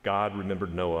 God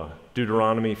remembered Noah.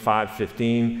 Deuteronomy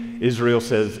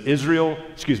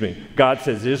 5:15, God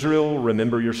says, Israel,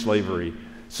 remember your slavery.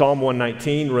 Psalm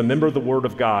 119, remember the word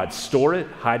of God. Store it,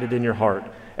 hide it in your heart.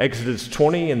 Exodus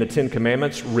 20 and the 10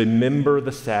 Commandments, remember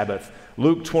the Sabbath.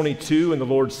 Luke 22 and the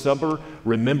Lord's Supper,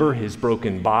 remember his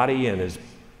broken body and his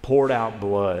poured out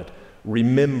blood.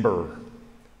 Remember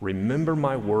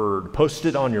my word. Post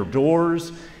it on your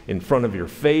doors, in front of your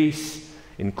face,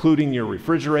 including your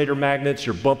refrigerator magnets,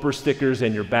 your bumper stickers,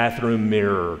 and your bathroom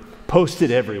mirror. Post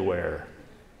it everywhere.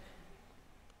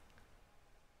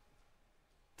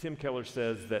 Tim Keller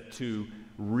says that to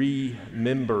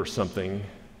remember something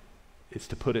is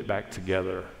to put it back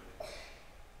together.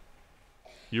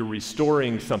 You're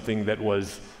restoring something that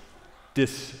was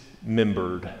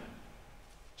dismembered.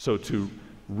 So to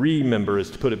remember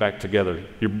is to put it back together.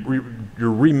 You're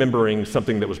remembering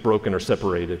something that was broken or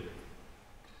separated.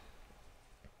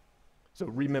 So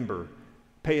remember,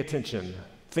 pay attention,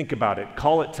 think about it,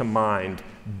 call it to mind.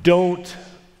 Don't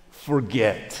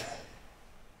forget.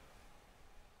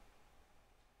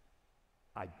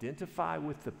 Identify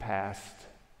with the past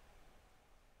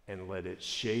and let it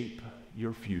shape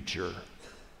your future.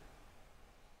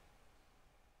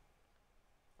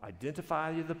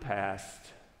 Identify with the past,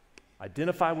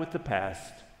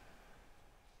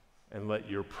 and let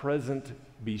your present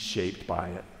be shaped by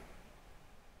it.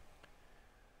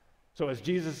 So as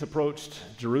Jesus approached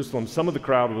Jerusalem, some of the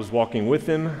crowd was walking with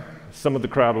him, some of the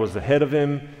crowd was ahead of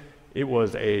him. It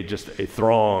was just a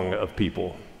throng of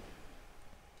people.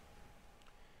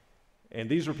 And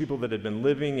these were people that had been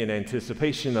living in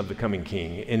anticipation of the coming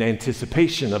king, in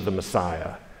anticipation of the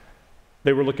Messiah.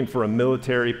 They were looking for a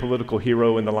military, political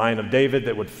hero in the line of David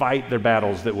that would fight their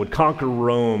battles, that would conquer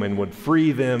Rome and would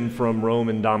free them from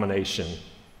Roman domination.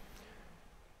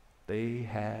 They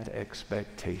had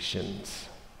expectations.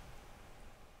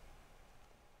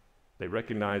 They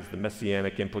recognized the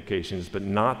messianic implications, but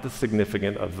not the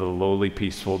significance of the lowly,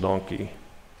 peaceful donkey.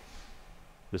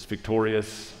 This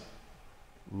victorious,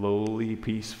 lowly,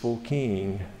 peaceful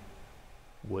king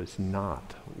was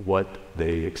not what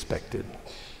they expected.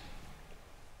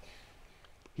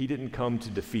 He didn't come to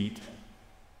defeat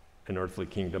an earthly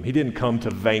kingdom. He didn't come to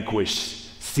vanquish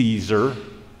Caesar.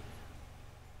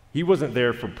 He wasn't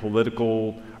there for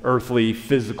political, earthly,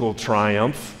 physical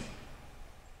triumph.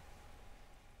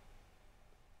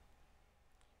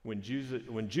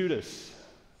 When Judas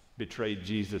betrayed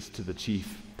Jesus to the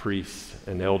chief priests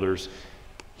and elders,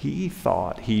 he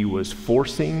thought he was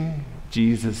forcing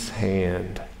Jesus'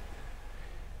 hand.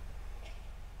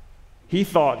 He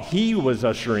thought he was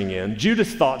ushering in.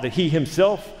 Judas thought that he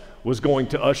himself was going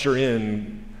to usher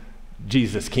in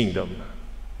Jesus' kingdom.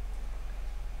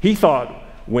 He thought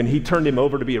when he turned him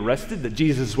over to be arrested that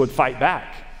Jesus would fight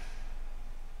back.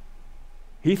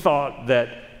 He thought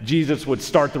that Jesus would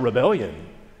start the rebellion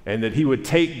and that he would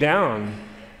take down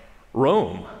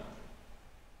Rome.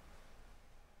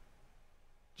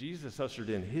 Jesus ushered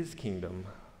in his kingdom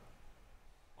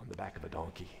on the back of a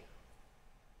donkey.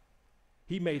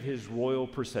 He made his royal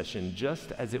procession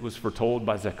just as it was foretold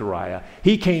by Zechariah.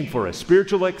 He came for a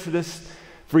spiritual exodus,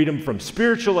 freedom from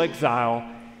spiritual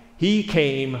exile. He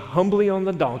came humbly on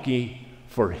the donkey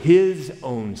for his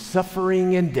own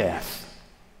suffering and death.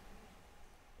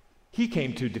 He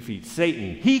came to defeat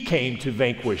Satan. He came to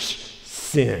vanquish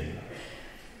sin.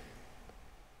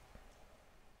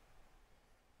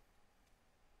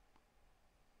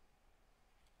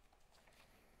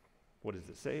 What does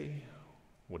it say?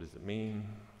 What does it mean?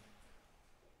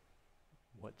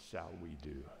 What shall we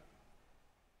do?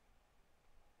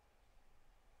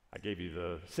 I gave you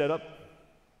the setup,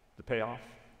 the payoff.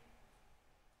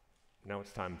 Now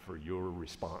it's time for your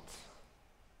response.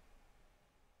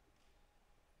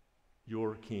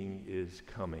 Your king is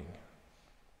coming.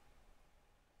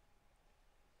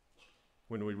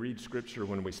 When we read scripture,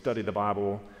 when we study the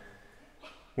Bible,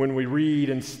 When we read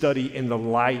and study in the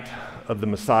light of the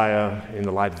Messiah, in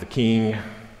the light of the King,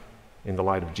 in the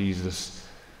light of Jesus,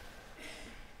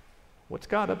 what's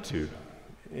God up to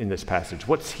in this passage?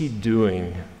 What's he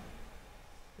doing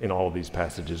in all of these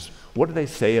passages? What do they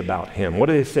say about him? What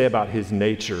do they say about his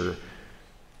nature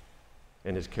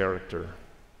and his character?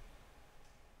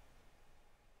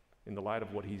 In the light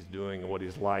of what he's doing and what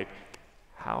he's like,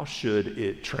 how should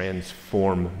it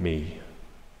transform me?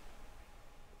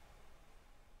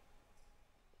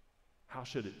 How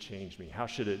should it change me? How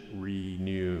should it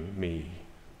renew me?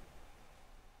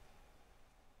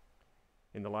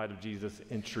 In the light of Jesus'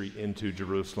 entry into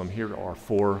Jerusalem, here are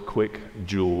 4 quick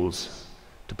jewels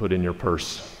to put in your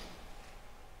purse.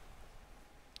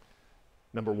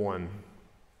 Number 1,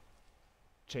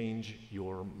 change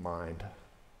your mind.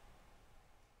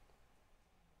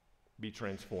 Be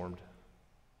transformed.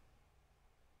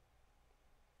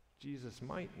 Jesus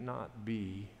might not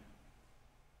be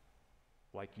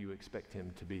like you expect him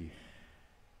to be.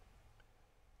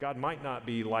 God might not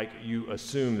be like you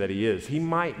assume that he is. He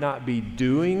might not be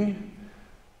doing,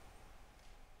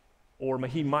 or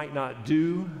he might not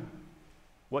do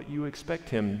what you expect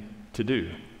him to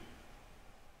do.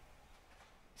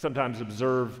 Sometimes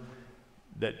observe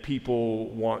that people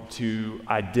want to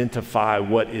identify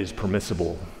what is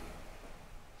permissible.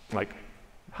 Like,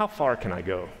 how far can I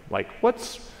go? Like,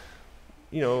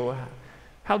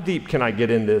 how deep can I get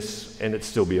in this and it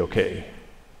still be okay?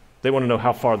 They want to know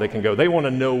how far they can go. They want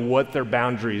to know what their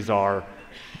boundaries are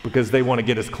because they want to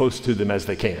get as close to them as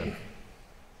they can.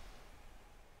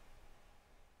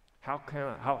 How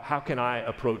can I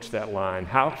approach that line?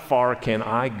 How far can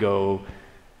I go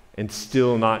and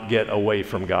still not get away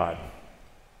from God?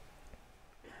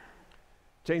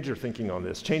 Change your thinking on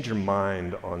this. Change your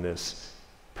mind on this.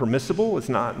 Permissible is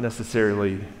not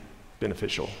necessarily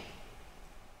beneficial.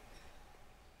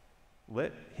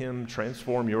 Let him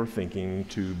transform your thinking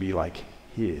to be like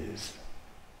his,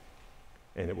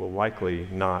 and it will likely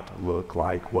not look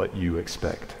like what you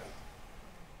expect.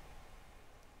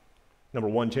 Number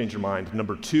 1, change your mind.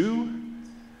 Number 2,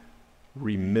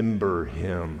 remember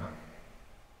him.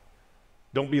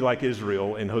 Don't be like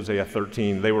Israel in Hosea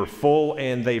 13. They were full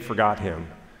and they forgot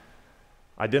him.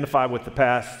 Identify with the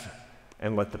past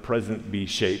and let the present be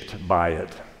shaped by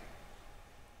it.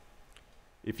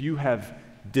 If you have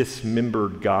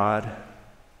dismembered God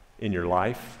in your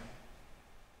life,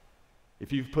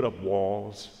 if you've put up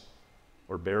walls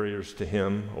or barriers to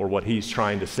him or what he's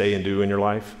trying to say and do in your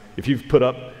life, if you've put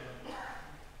up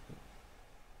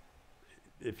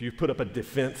a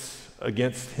defense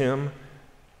against him,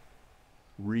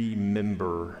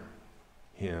 remember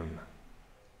him.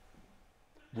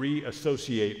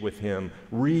 Reassociate with him.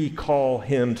 Recall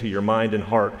him to your mind and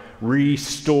heart.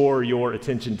 Restore your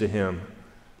attention to him.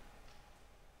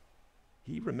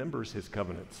 He remembers his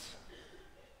covenants.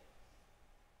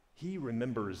 He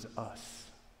remembers us.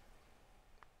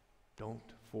 Don't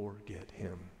forget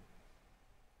him.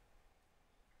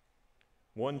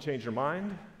 1, change your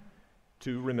mind.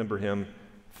 2, remember him.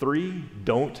 3,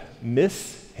 don't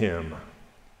miss him.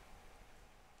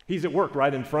 He's at work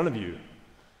right in front of you.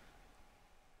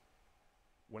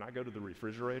 When I go to the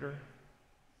refrigerator,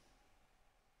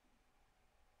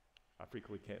 I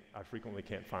frequently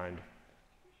can't find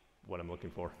what I'm looking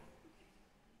for.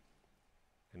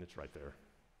 And it's right there.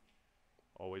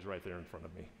 Always right there in front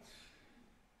of me.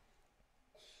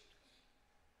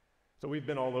 So we've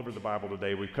been all over the Bible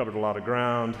today. We've covered a lot of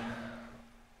ground.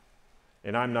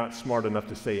 And I'm not smart enough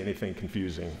to say anything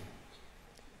confusing.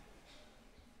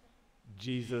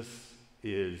 Jesus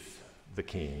is the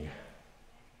King.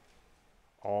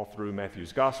 All through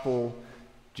Matthew's gospel,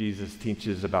 Jesus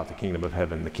teaches about the kingdom of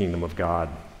heaven, the kingdom of God.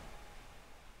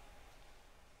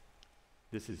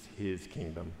 This is his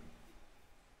kingdom.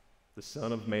 The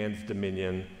Son of Man's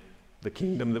dominion, the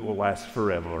kingdom that will last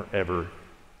forever, ever.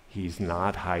 He's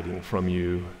not hiding from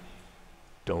you.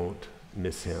 Don't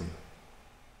miss him.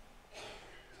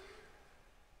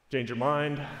 Change your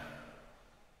mind.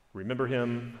 Remember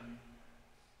him.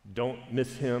 Don't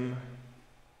miss him.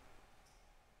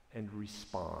 And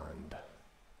respond.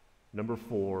 Number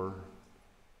 4,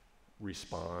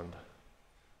 respond.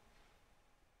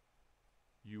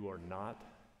 You are not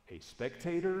a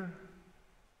spectator.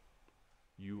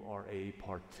 You are a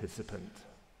participant.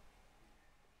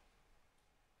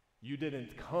 You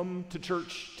didn't come to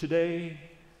church today.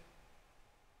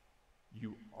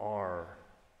 You are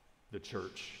the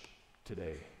church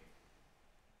today.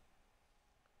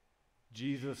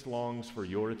 Jesus longs for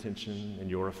your attention and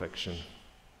your affection.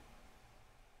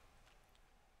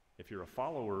 If you're a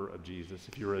follower of Jesus,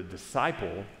 if you're a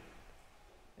disciple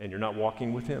and you're not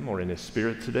walking with him or in his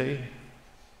spirit today,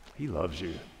 He loves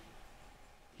you.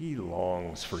 He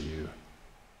longs for you.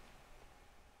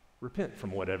 Repent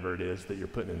from whatever it is that you're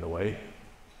putting in the way.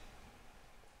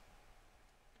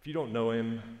 If you don't know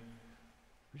him,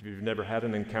 if you've never had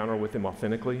an encounter with him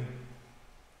authentically,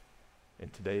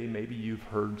 and today maybe you've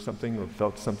heard something or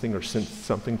felt something or sensed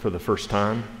something for the first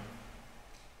time,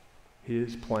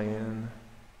 his plan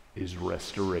is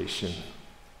restoration.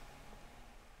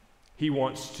 He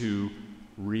wants to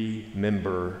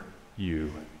remember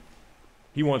you.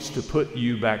 He wants to put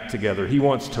you back together. He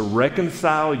wants to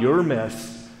reconcile your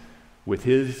mess with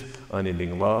his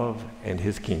unending love and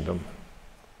his kingdom.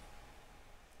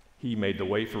 He made the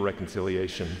way for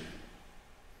reconciliation.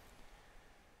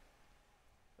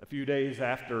 A few days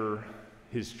after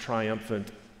his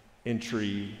triumphant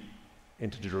entry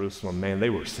into Jerusalem, man, they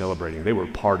were celebrating, they were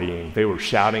partying, they were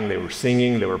shouting, they were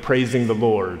singing, they were praising the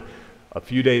Lord. A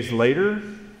few days later,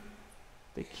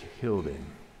 they killed him.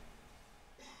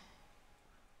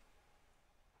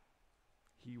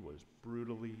 He was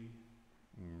brutally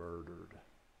murdered.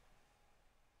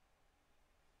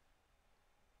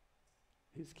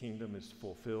 His kingdom is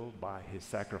fulfilled by his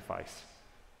sacrifice.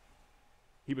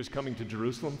 He was coming to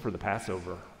Jerusalem for the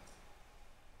Passover,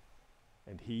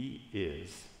 and he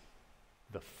is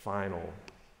the final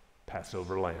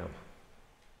Passover lamb.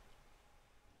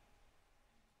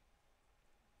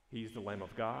 He's the Lamb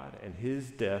of God, and his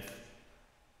death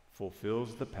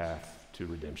fulfills the path to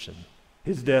redemption.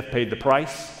 His death paid the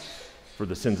price for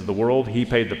the sins of the world. He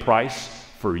paid the price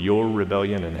for your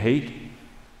rebellion and hate.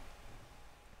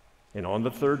 And on the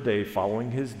third day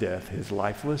following his death, his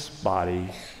lifeless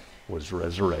body was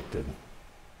resurrected.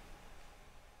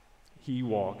 He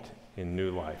walked in new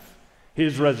life.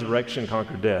 His resurrection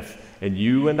conquered death, and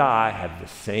you and I have the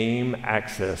same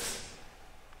access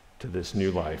to this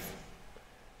new life.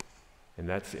 And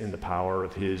that's in the power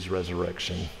of his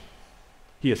resurrection.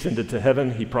 He ascended to heaven.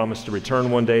 He promised to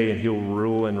return one day, and he'll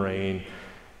rule and reign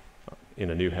in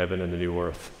a new heaven and a new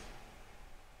earth.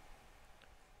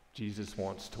 Jesus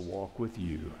wants to walk with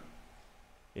you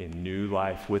in new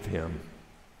life with him.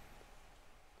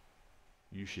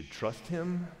 You should trust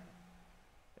him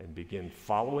and begin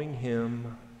following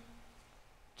him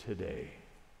today.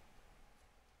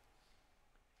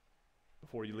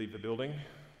 Before you leave the building,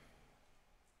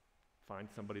 find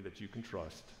somebody that you can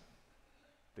trust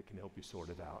that can help you sort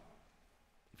it out.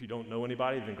 If you don't know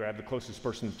anybody, then grab the closest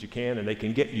person that you can, and they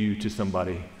can get you to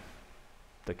somebody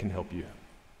that can help you.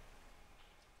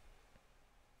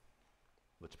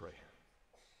 Let's pray.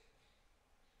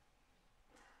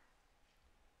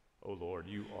 Oh Lord,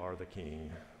 you are the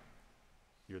King.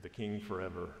 You're the King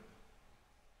forever.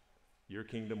 Your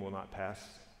kingdom will not pass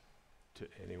to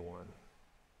anyone.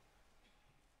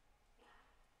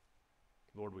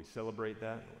 Lord, we celebrate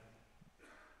that.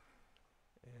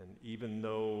 And even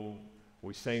though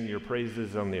we sang your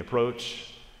praises on the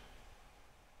approach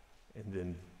and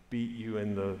then beat you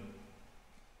into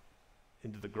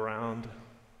the ground,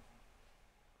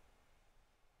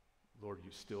 Lord,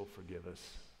 you still forgive us.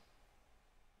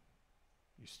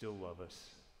 You still love us.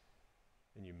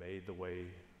 And you made the way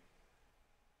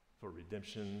for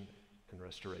redemption and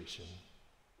restoration.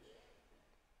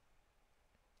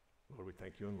 Lord, we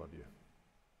thank you and love you.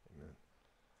 Amen.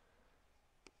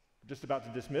 Just about to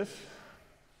dismiss.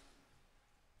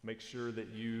 Make sure that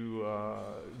you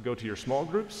go to your small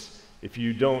groups. If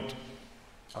you don't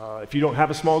have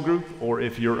a small group, or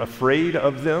if you're afraid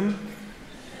of them,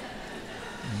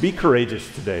 be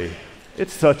courageous today.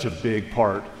 It's such a big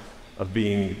part of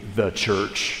being the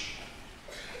church.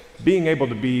 Being able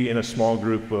to be in a small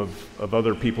group of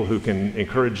other people who can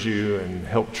encourage you and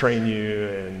help train you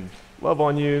and love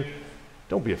on you,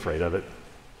 don't be afraid of it.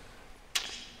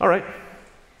 All right,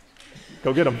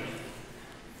 go get them.